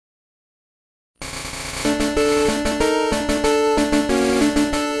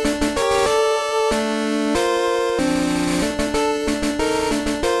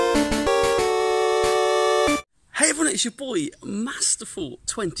it's your boy,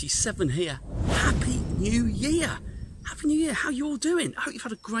 Masterful27 here. Happy New Year! Happy New Year, how you all doing? I hope you've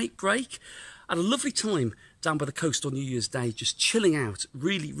had a great break. I had a lovely time down by the coast on New Year's Day, just chilling out,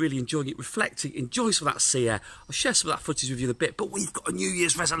 really enjoying it, reflecting, enjoying some of that sea air. I'll share some of that footage with you in a bit, but we've got a New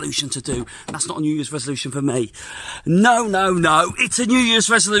Year's resolution to do. That's not a New Year's resolution for me. No, it's a New Year's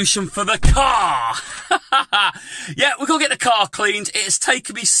resolution for the car. Yeah, we're going to get the car cleaned. It has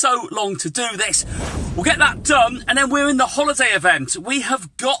taken me so long to do this. We'll get that done, and then we're in the holiday event. We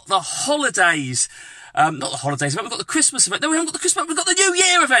have got the holidays. Not the holidays event, we've got the Christmas event. No, we haven't got the Christmas event, we've got the New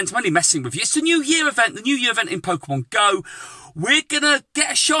Year event. I'm only messing with you. It's the New Year event, the New Year event in Pokemon Go. We're going to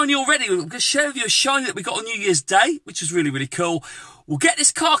get a shiny already. We're going to share with you a shiny that we got on New Year's Day, which is really cool. We'll get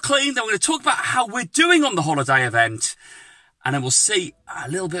this car cleaned, then we're going to talk about how we're doing on the holiday event. And then we'll see a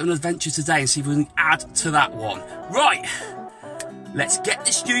little bit of an adventure today and see if we can add to that one. Right, let's get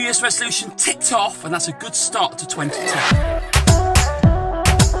this New Year's resolution ticked off, and that's a good start to 2010.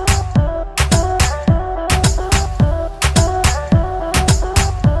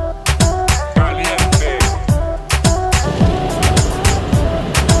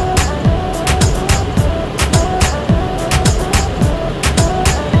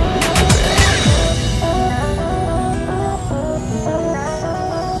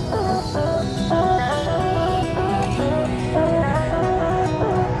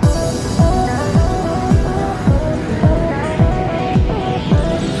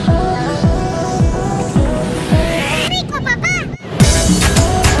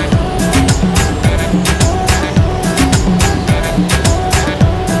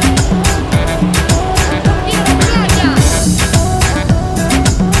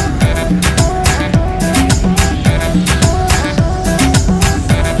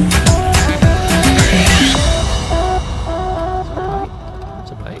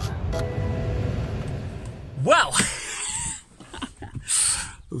 Well,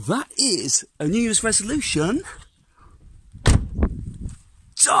 that is a New Year's resolution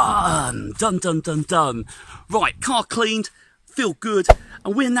done. Done. Right, car cleaned, feel good,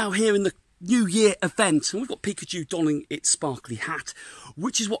 and we're now here in the New Year event, and we've got Pikachu donning its sparkly hat,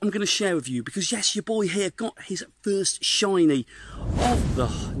 which is what I'm going to share with you, because yes, your boy here got his first shiny of the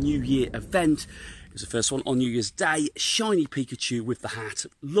New Year event. It was the first one on New Year's Day, shiny Pikachu with the hat.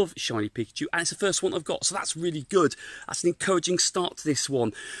 Love shiny Pikachu, and it's the first one I've got, so that's really good. That's an encouraging start to this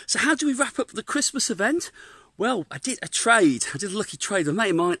one. So how do we wrap up the Christmas event? Well, I did a trade. I did a lucky trade with a mate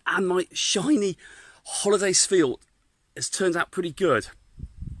of mine, and my shiny holiday Spheal has turned out pretty good.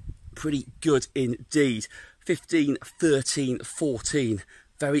 Pretty good indeed. 15, 13, 14.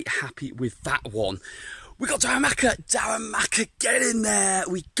 Very happy with that one. We got Darumaka, get in there.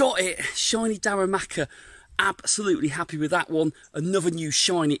 We got it. Shiny Darumaka. Absolutely happy with that one. Another new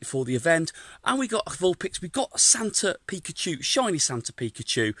shiny for the event. And we got Vulpix. We got Santa Pikachu, shiny Santa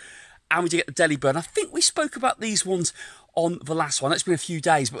Pikachu. And we did get the Delibird. I think we spoke about these ones on the last one. It's been a few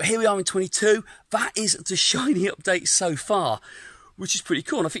days, but here we are in 22. That is the shiny update so far, which is pretty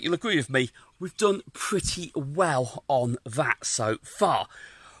cool. And I think you'll agree with me. We've done pretty well on that so far.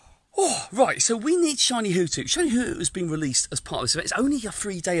 Oh, right, so we need Shiny Hoothoot. Shiny Hoothoot has been released as part of this event. It's only a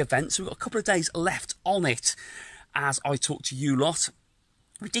 3-day event, so we've got a couple of days left on it as I talk to you lot.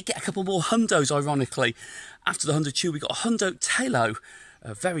 We did get a couple more Hundos, ironically. After the Hundo Chew, we got a Hundo Tailo,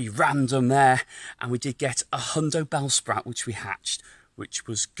 very random there. And we did get a Hundo Bellsprout, which we hatched, which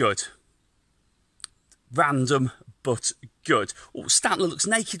was good. Random, but good. Oh, Stantler looks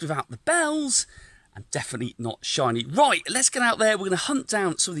naked without the bells. And definitely not shiny. Right, let's get out there. We're going to hunt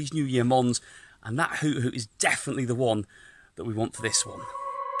down some of these New Year Mons. And that Hoothoot is definitely the one that we want for this one.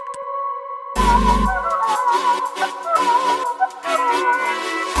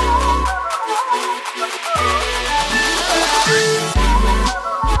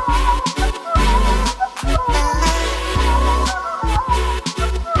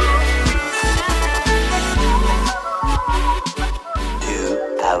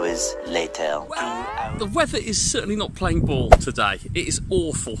 Later. Well, the weather is certainly not playing ball today. It is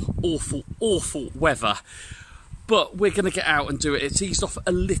awful weather. But we're going to get out and do it. It's eased off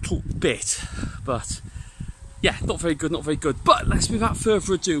a little bit. But yeah, not very good. But let's, without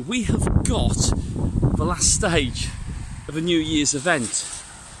further ado, we have got the last stage of the New Year's event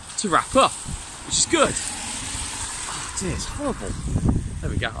to wrap up, which is good. Oh dear, it's horrible. There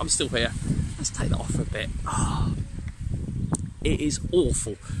we go, I'm still here. Let's take that off for a bit. Oh, it is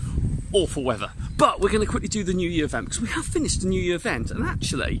awful weather. But we're going to quickly do the New Year event, because we have finished the New Year event. And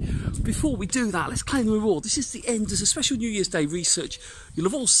actually, before we do that, let's claim the reward. This is the end. There's a special New Year's Day research. You'll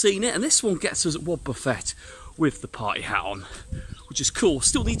have all seen it, and this one gets us at Wobbuffet with the party hat on, which is cool.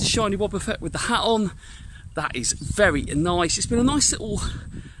 Still need the shiny Wobbuffet with the hat on, That is very nice. It's been a nice little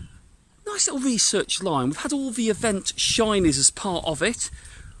research line. We've had all the event shinies as part of it,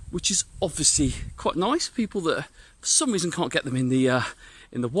 which is obviously quite nice. People that for some reason can't get them in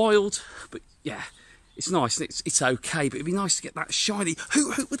the wild, but yeah, it's nice and it's okay. But it'd be nice to get that shiny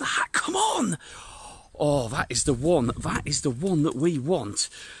Hoothoot with the hat. Come on! Oh, that is the one. That is the one that we want.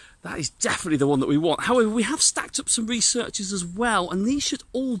 That is definitely the one that we want. However, we have stacked up some researches as well, and these should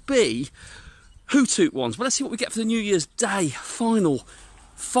all be Hoothoot ones. But let's see what we get for the New Year's Day final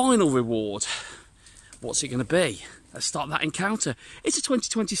reward. What's it going to be? Let's start that encounter. It's a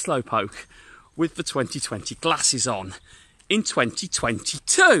 2020 Slowpoke with the 2020 glasses on in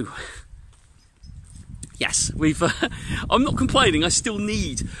 2022. Yes, I'm not complaining. I still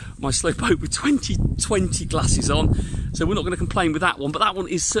need my Slowpoke with 2020 glasses on, so we're not going to complain with that one. But that one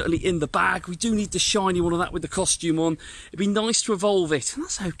is certainly in the bag. We do need the shiny one of that with the costume on. It'd be nice to evolve it, and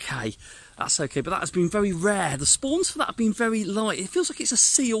that's okay. That's okay, but that has been very rare. The spawns for that have been very light. It feels like it's a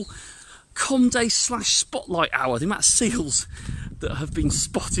seal com day / spotlight hour, the amount of seals that have been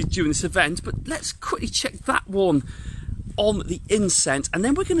spotted during this event. But let's quickly check that one on the incense, and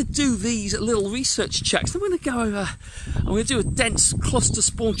then we're going to do these little research checks. Then we're going to go over, I'm going to do a dense cluster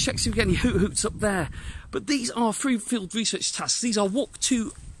spawn check, see if we get any Hoothoots up there. But these are free field research tasks. These are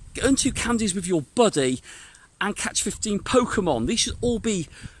earn 2 candies with your buddy and catch 15 Pokemon. These should all be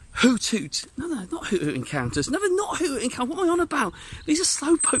Hoothoot. No, not Hoothoot encounters. No, not Hoothoot encounters. What am I on about? These are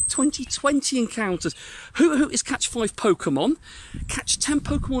Slowpoke 2020 encounters. Hoothoot is catch 5 Pokemon. Catch 10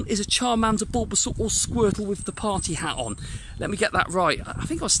 Pokemon is a Charmander, Bulbasaur or Squirtle with the party hat on. Let me get that right. I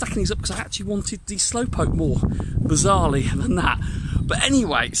think I was stacking these up because I actually wanted the Slowpoke more bizarrely than that. But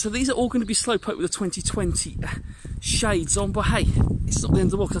anyway, so these are all going to be Slowpoke with the 2020 shades on. But hey, it's not the end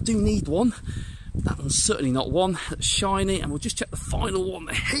of the world because I do need one. That one's certainly not one that's shiny, and we'll just check the final one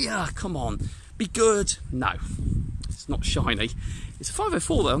here. Come on, be good. No, it's not shiny. It's a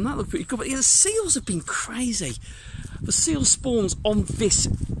 504 though, and that looks pretty good. But yeah, the seals have been crazy. The seal spawns on this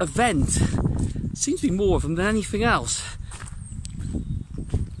event seems to be more of them than anything else.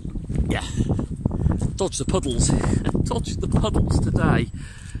 Yeah, dodge the puddles. Dodge the puddles today.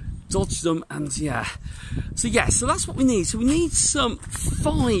 Dodge them, and yeah. So that's what we need. So we need some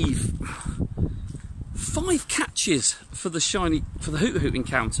 5 catches for the Hoothoot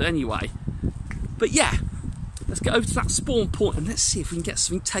encounter anyway. But yeah, let's go over to that spawn point and let's see if we can get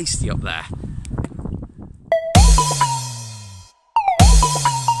something tasty up there.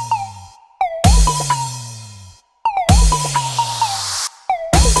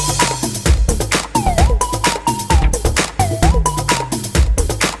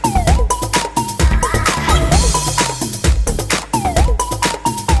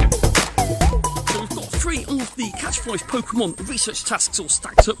 Pokemon research tasks all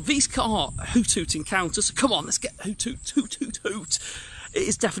stacked up. These are Hoothoot encounters, so come on, let's get Hoot. It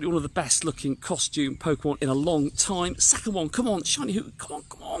is definitely one of the best looking costume Pokemon in a long time. Second one, come on, shiny Hoot, come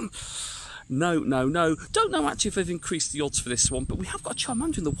on. No. Don't know actually if they've increased the odds for this one, but we have got a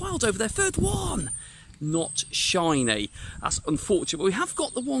Charmander in the wild over there. Third one, not shiny. That's unfortunate, but we have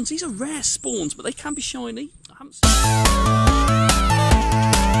got the ones. These are rare spawns, but they can be shiny. I haven't seen...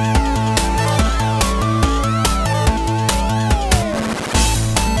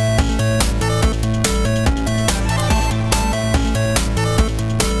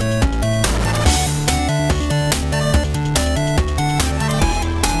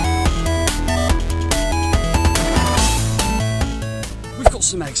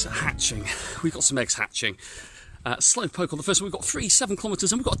 We've got some eggs hatching. Slowpoke on the first one. We've got 3 7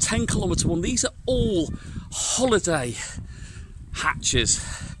 kilometres and we've got a 10 kilometre one. These are all holiday hatches,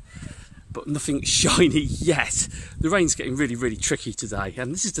 but nothing shiny yet. The rain's getting really tricky today,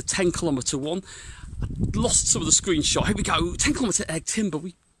 and this is the 10 kilometre one. I lost some of the screenshot. Here we go. 10 kilometre egg timber.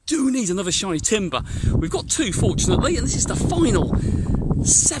 We do need another shiny timber. We've got 2 fortunately, and this is the final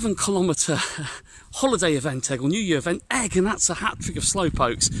 7 kilometre holiday event egg or New Year event egg, and that's a hat trick of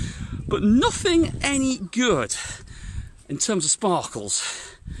Slowpokes, but nothing any good in terms of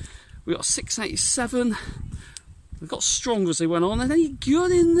sparkles. We got 687. We got stronger as they went on. And any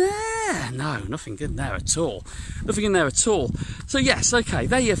good in there? No, nothing good in there at all. Nothing in there at all. So yes, okay,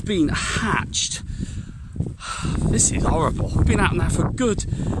 they have been hatched. This is horrible. We've been out now for a good,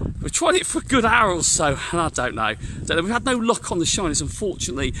 we've tried it for a good hour or so, and I don't know. We've had no luck on the shinies,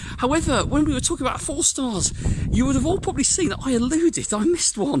 unfortunately. However, when we were talking about 4 stars, you would have all probably seen that I alluded. I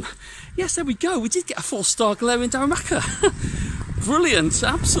missed one. Yes, there we go. We did get a 4-star Galarian Darumaka. Brilliant,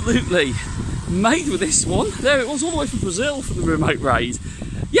 absolutely. Made with this one. There it was, all the way from Brazil for the remote raid.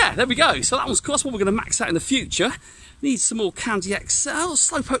 Yeah, there we go. So that was, of course, what we're going to max out in the future. Need some more Candy XL.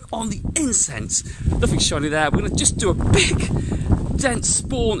 Slowpoke on the incense. Nothing shiny there. We're going to just do a big dense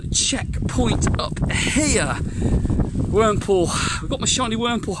spawn checkpoint up here. Wormpool. We've got my shiny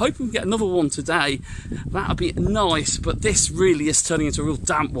Wormpool. Hoping we get another one today. That'll be nice, but this really is turning into a real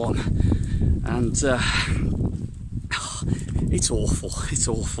damp one. And it's awful. It's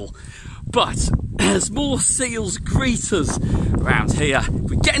awful. But there's more seals greeters around here.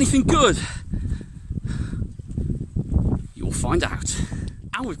 If we get anything good, you'll find out.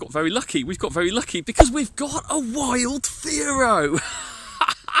 And we've got very lucky. We've got very lucky because we've got a wild Fearow.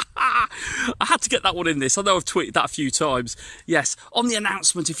 I had to get that one in this. I know I've tweeted that a few times. Yes, on the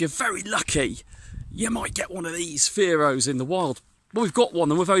announcement, if you're very lucky, you might get one of these Fearows in the wild. Well, we've got one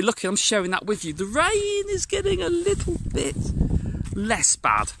and we're very lucky. I'm sharing that with you. The rain is getting a little bit less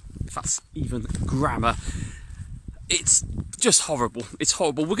bad, if that's even grammar. It's just horrible. It's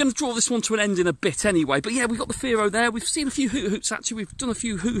horrible. We're going to draw this one to an end in a bit anyway. But yeah, we've got the Fearow there. We've seen a few Hoothoots actually. We've done a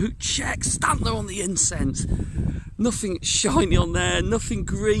few Hoothoot checks. Stantler on the incense. Nothing shiny on there, nothing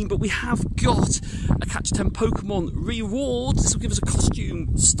green, but we have got a Catch 10 Pokemon reward. This will give us a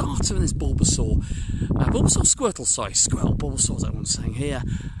costume starter and this Bulbasaur. Bulbasaur Squirtle, sorry, Squirtle, Bulbasaur is that what I'm saying here.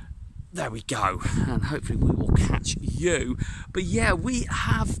 There we go, and hopefully we will catch you. But yeah, we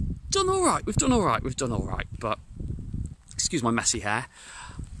have done all right. We've done all right. We've done all right. But excuse my messy hair.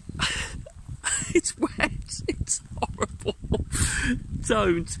 It's wet. It's horrible.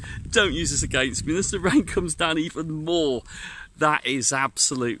 Don't use this against me. As the rain comes down even more, that is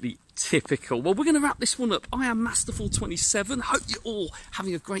absolutely typical. Well, we're going to wrap this one up. I am Masterful27. Hope you're all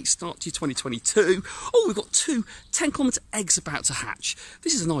having a great start to your 2022. Oh, we've got two 10-kilometre eggs about to hatch.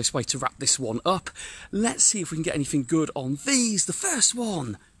 This is a nice way to wrap this one up. Let's see if we can get anything good on these. The first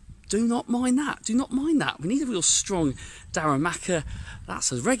one. Do not mind that. Do not mind that. We need a real strong Darumaka.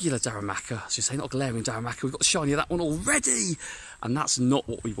 That's a regular Darumaka. I should say, not a glaring Darumaka. We've got the shiny of that one already. And that's not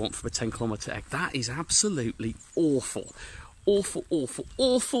what we want from a 10-kilometre egg. That is absolutely awful. Awful, awful,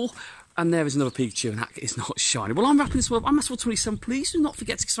 awful. And there is another Pikachu, and that is not shiny. Well, I'm wrapping this one up. I'm Masterful27. Please do not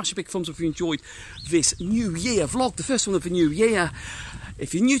forget to smash a big thumbs up if you enjoyed this New Year vlog, the first one of the new year.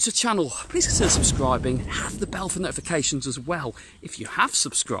 If you're new to the channel, please consider subscribing. Have the bell for notifications as well if you have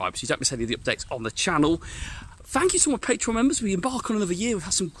subscribed, so you don't miss any of the updates on the channel. Thank you to my Patreon members. We embark on another year. We've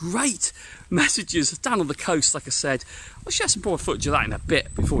had some great messages down on the coast, like I said. I'll share some more footage of that in a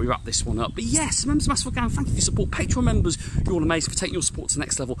bit before we wrap this one up. But yes, members of Masterful Gang, thank you for your support. Patreon members, you're all amazing for taking your support to the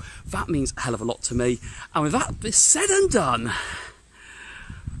next level. That means a hell of a lot to me. And with that said and done,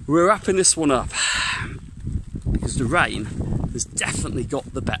 we're wrapping this one up. Because the rain has definitely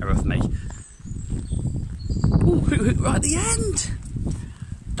got the better of me. Ooh, Hoothoot right at the end.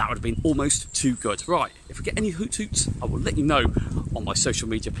 That would have been almost too good. Right, if we get any Hoothoots, I will let you know on my social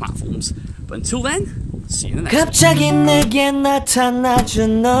media platforms. But until then, see you in the next one. 갑자기 내게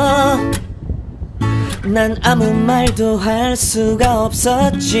나타나준 너. 난 아무 말도 할 수가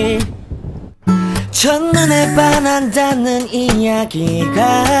없었지. 첫눈에 반한다는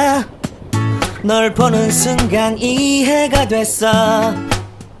이야기가 널 보는 순간 이해가 됐어.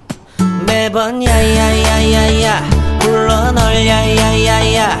 매번 야야야야야 불러 널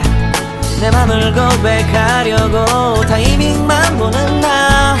야야야야 내 맘을 고백하려고 타이밍만 보는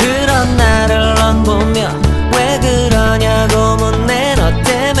나. 그런 나를 넌 보며 왜 그러냐고 묻네 너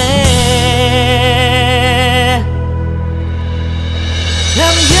때문에.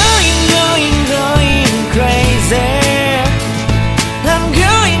 I'm going crazy. I'm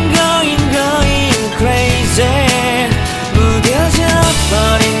going crazy. 무뎌져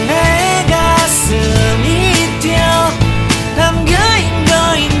버린 내 가슴이 뛰어. I'm going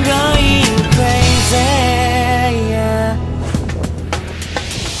crazy. Yeah.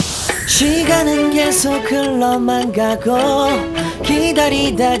 시간은 계속 흘러만 가고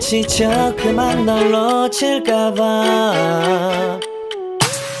기다리다 지쳐 그만 널 놓칠까봐.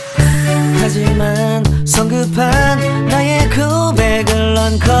 하지만 성급한 나의 고백을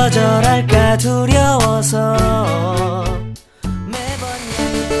넌 거절할까 두려워서